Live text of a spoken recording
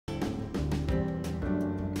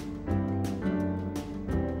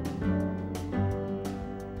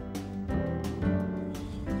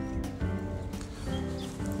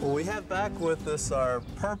We have back with us our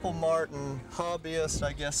purple martin hobbyist,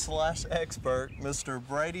 I guess, slash expert, Mr.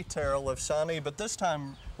 Brady Terrell of Shawnee, but this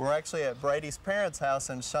time we're actually at Brady's parents'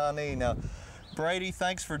 house in Shawnee. Now, Brady,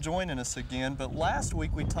 thanks for joining us again, but last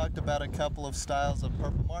week we talked about a couple of styles of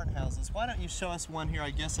purple martin houses. Why don't you show us one here?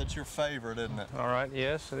 I guess that's your favorite, isn't it? All right,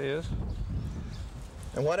 yes, it is.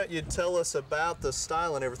 And why don't you tell us about the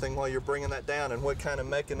style and everything while you're bringing that down and what kind of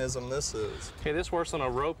mechanism this is? Okay, this works on a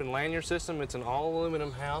rope and lanyard system. It's an all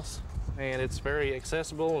aluminum house, and it's very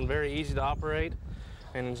accessible and very easy to operate,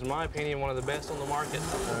 and it's, in my opinion, one of the best on the market.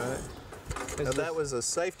 All right. Now that was a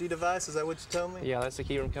safety device, is that what you told me? Yeah, that's to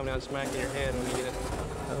keep from coming down and smacking your head when you get it.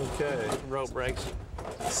 Okay. Rope breaks.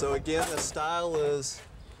 So again, the style is?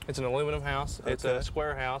 It's an aluminum house. Okay. It's a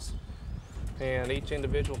square house. And each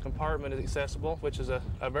individual compartment is accessible, which is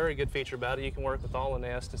a very good feature about it. You can work with all the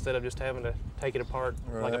nest instead of just having to take it apart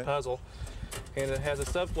like a puzzle. And it has a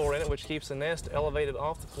subfloor in it, which keeps the nest elevated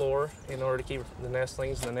off the floor in order to keep the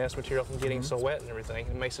nestlings and the nest material from getting so wet and everything.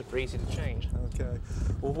 It makes it easy to change. Okay.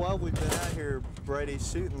 Well, while we've been out here, Brady,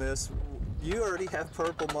 shooting this, you already have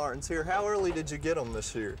purple martins here. How early did you get them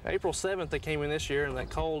this year? April 7th they came in this year in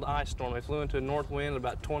that cold ice storm. They flew into a north wind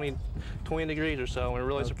about 20 degrees or so, and we're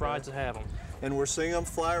really surprised to have them. And we're seeing them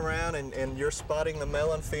fly around, and you're spotting the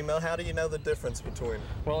male and female. How do you know the difference between them?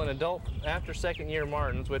 Well, an adult, after second year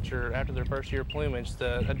martins, which are after their first year plumage,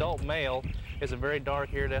 the adult male is a very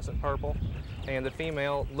dark iridescent purple, and the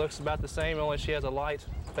female looks about the same, only she has a light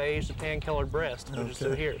beige to tan colored breast, which is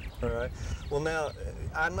through here. All right. Well, now,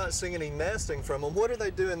 I'm not seeing any nesting from them. What are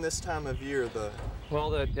they doing this time of year, though? Well,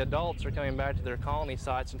 the adults are coming back to their colony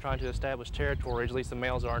sites and trying to establish territories, at least the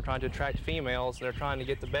males are, and trying to attract females. They're trying to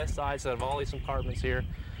get the best sites out of all these compartments here.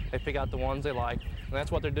 They pick out the ones they like, and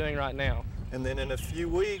that's what they're doing right now. And then in a few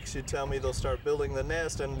weeks, you tell me they'll start building the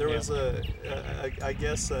nest, and there was I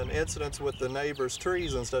guess, an incident with the neighbors'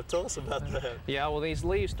 trees and stuff. Tell us about that. Yeah, well, these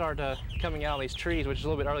leaves start coming out of these trees, which is a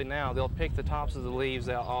little bit early now. They'll pick the tops of the leaves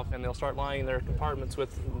off, and they'll start lining their compartments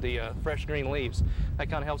with the fresh green leaves. That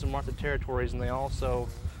kind of helps them mark the territories, and they also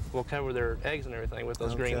will cover their eggs and everything with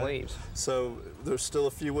those green leaves. So there's still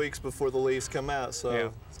a few weeks before the leaves come out,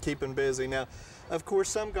 so keeping busy. Now, of course,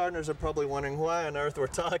 some gardeners are probably wondering why on earth we're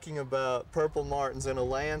talking about purple martins in a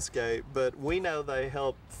landscape, but we know they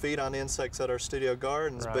help feed on insects at our studio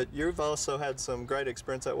gardens, but you've also had some great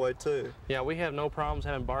experience that way too. Yeah, we have no problems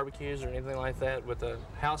having barbecues or anything like that with the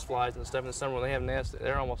house flies and stuff in the summer when they have nests.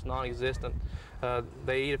 They're almost non-existent.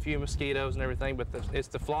 They eat a few mosquitoes and everything, but it's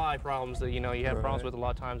the fly problems that you have problems with a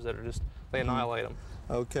lot of times that are just, they annihilate them.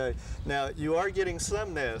 Okay. Now, you are getting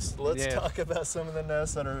some nests. Let's talk about some of the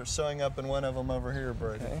nests that are showing up in one of them over here,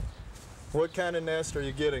 Brady. Okay. What kind of nest are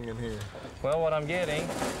you getting in here? Well, what I'm getting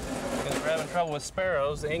is we're having trouble with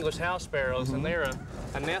sparrows, the English house sparrows, and they're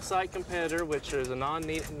a nest site competitor, which is a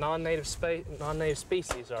non-native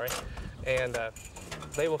species, and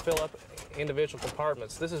they will fill up individual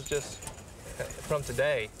compartments. This is just from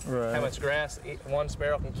today, how much grass one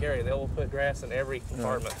sparrow can carry. They will put grass in every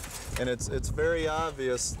compartment. And it's very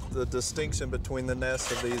obvious the distinction between the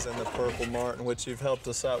nest of these and the purple martin, which you've helped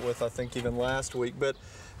us out with, I think, even last week. But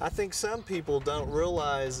I think some people don't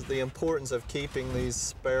realize the importance of keeping these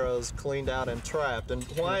sparrows cleaned out and trapped. And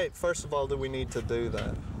why, first of all, do we need to do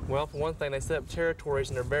that? Well, for one thing, they set up territories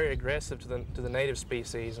and they're very aggressive to the native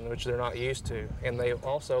species, in which they're not used to. And they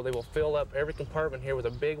will fill up every compartment here with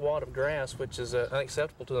a big wad of grass, which is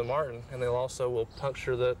unacceptable to the martin. And they'll also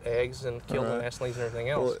puncture the eggs and kill the nestlings and everything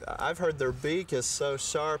else. Well, I've heard their beak is so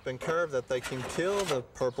sharp and curved that they can kill the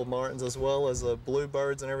purple martins as well as the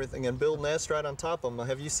bluebirds and everything, and build nests right on top of them.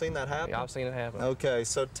 Have you seen that happen? Yeah, I've seen it happen. Okay,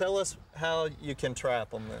 so tell us how you can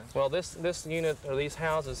trap them then. Well, this unit, or these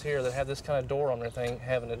houses here that have this kind of door on their thing,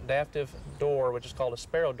 have an adaptive door, which is called a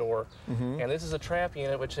sparrow door. And this is a trap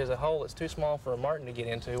unit, which is a hole that's too small for a martin to get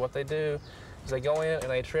into. What they do is they go in and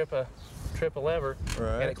they trip a lever,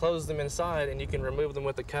 and it closes them inside, and you can remove them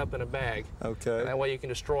with a cup and a bag. Okay. And that way you can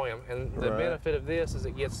destroy them. And the benefit of this is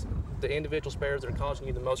it gets the individual sparrows that are causing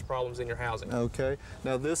you the most problems in your housing. Okay.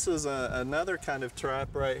 Now this is another kind of trap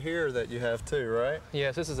right here that you have too, right?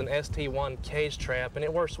 Yes, this is an ST1 cage trap, and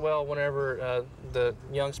it works well whenever the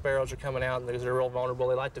young sparrows are coming out and they're real vulnerable.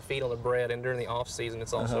 They like to feed on the bread, and during the off season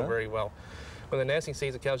it's also very well. When the nesting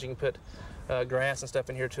season comes, you can put grass and stuff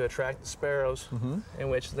in here to attract the sparrows, in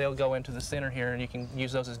which they'll go into the center here, and you can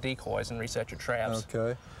use those as decoys and reset your traps.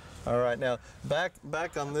 Okay. All right. Now, back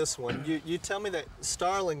on this one, you tell me that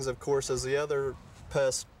starlings, of course, is the other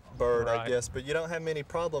pest bird, I Right. guess, but you don't have many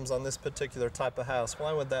problems on this particular type of house.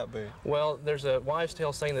 Why would that be? Well, there's a wives'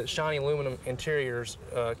 tale saying that shiny aluminum interiors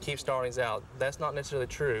keep starlings out. That's not necessarily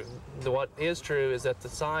true. What is true is that the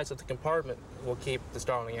size of the compartment will keep the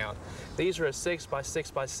starling out. These are a 6 by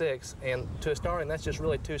 6 by 6, and to a starling, that's just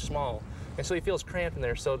really too small. And so he feels cramped in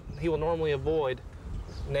there, so he will normally avoid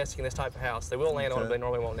nesting in this type of house. They will land on it, but they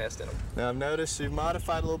normally won't nest in them. Now, I've noticed you've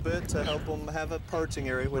modified a little bit to help them have a perching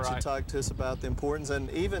area, which you Right. talked to us about the importance, and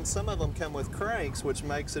even some of them come with cranks, which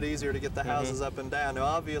makes it easier to get the houses up and down. Now,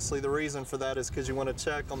 obviously, the reason for that is because you want to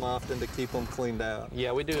check them often to keep them cleaned out.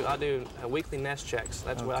 Yeah, we do. I do weekly nest checks.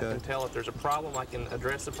 That's what I Okay. can tell if there's a problem. I can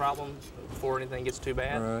address the problem before anything gets too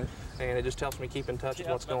bad. All right. And it just helps me keep in touch with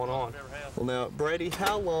what's going on. Well, now, Brady,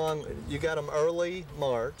 how long, you got them early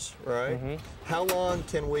March, right? How long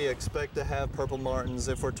can we expect to have purple martins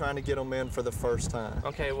if we're trying to get them in for the first time?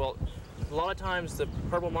 Okay, well, a lot of times the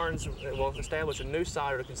purple martins will establish a new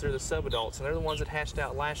site or to consider the subadults, and they're the ones that hatched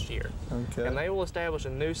out last year. Okay. And they will establish a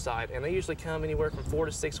new site, and they usually come anywhere from 4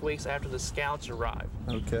 to 6 weeks after the scouts arrive.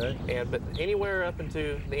 Okay. But anywhere up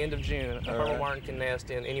into the end of June, a purple right. martin can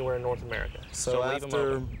nest in anywhere in North America. So leave 'em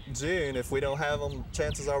after open. June, if we don't have them,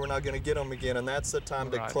 chances are we're not going to get them again, and that's the time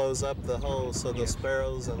to Right. close up the hole so the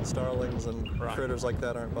sparrows and starlings and Right. critters like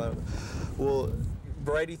that aren't bothered. Well,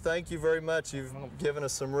 Brady, thank you very much. You've given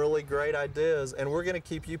us some really great ideas, and we're going to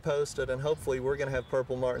keep you posted, and hopefully we're going to have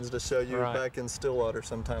purple martins to show you Right. back in Stillwater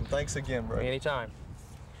sometime. Thanks again, Brady. Anytime.